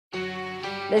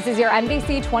This is your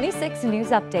NBC 26 News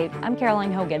Update. I'm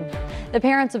Caroline Hogan. The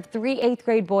parents of 3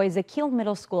 8th-grade boys at Kiel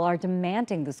Middle School are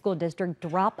demanding the school district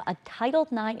drop a Title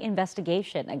IX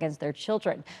investigation against their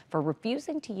children for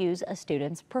refusing to use a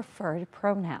student's preferred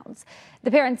pronouns.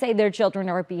 The parents say their children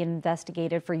are being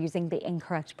investigated for using the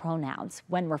incorrect pronouns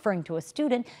when referring to a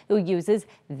student who uses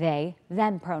they,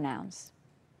 them pronouns.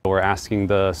 We're asking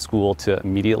the school to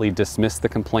immediately dismiss the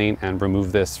complaint and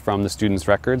remove this from the students'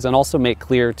 records, and also make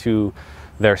clear to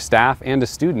their staff and to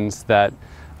students that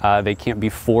they can't be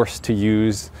forced to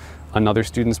use another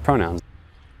student's pronouns.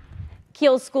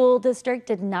 Kiel School District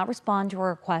did not respond to a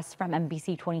request from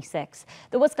NBC 26.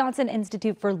 The Wisconsin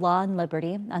Institute for Law and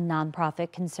Liberty, a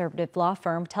nonprofit conservative law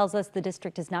firm, tells us the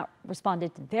district has not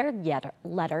responded to their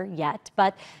letter yet,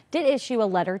 but did issue a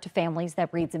letter to families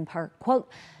that reads in part, quote,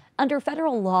 "Under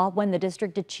federal law, when the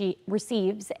district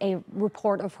receives a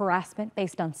report of harassment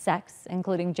based on sex,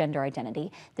 including gender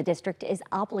identity, the district is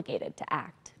obligated to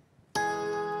act."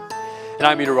 And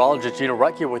I'm meteorologist Gina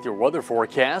Reck with your weather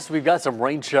forecast. We've got some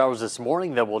rain showers this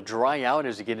morning that will dry out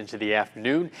as we get into the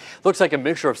afternoon. Looks like a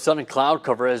mixture of sun and cloud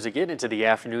cover as we get into the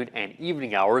afternoon and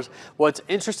evening hours. What's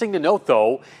interesting to note,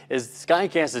 though, is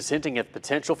Skycast is hinting at the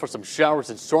potential for some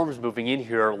showers and storms moving in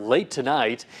here late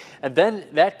tonight, and then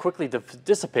that quickly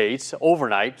dissipates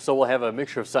overnight. So we'll have a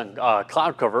mixture of sun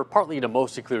cloud cover, partly to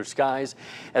mostly clear skies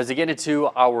as we get into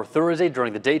our Thursday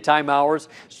during the daytime hours,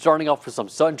 starting off with some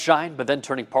sunshine, but then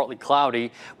turning partly cloudy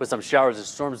with some showers and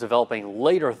storms developing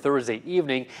later Thursday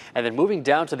evening, and then moving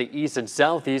down to the east and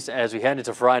southeast as we head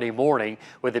into Friday morning,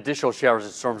 with additional showers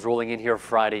and storms rolling in here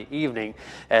Friday evening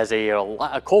as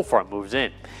a cold front moves in.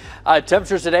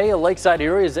 Temperatures today, lakeside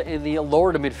areas in the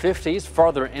lower to mid 50s.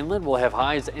 Farther inland, we'll have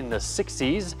highs in the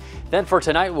 60s. Then for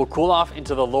tonight, we'll cool off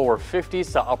into the lower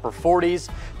 50s to upper 40s.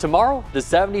 Tomorrow, the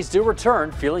 70s do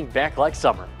return, feeling back like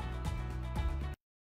summer.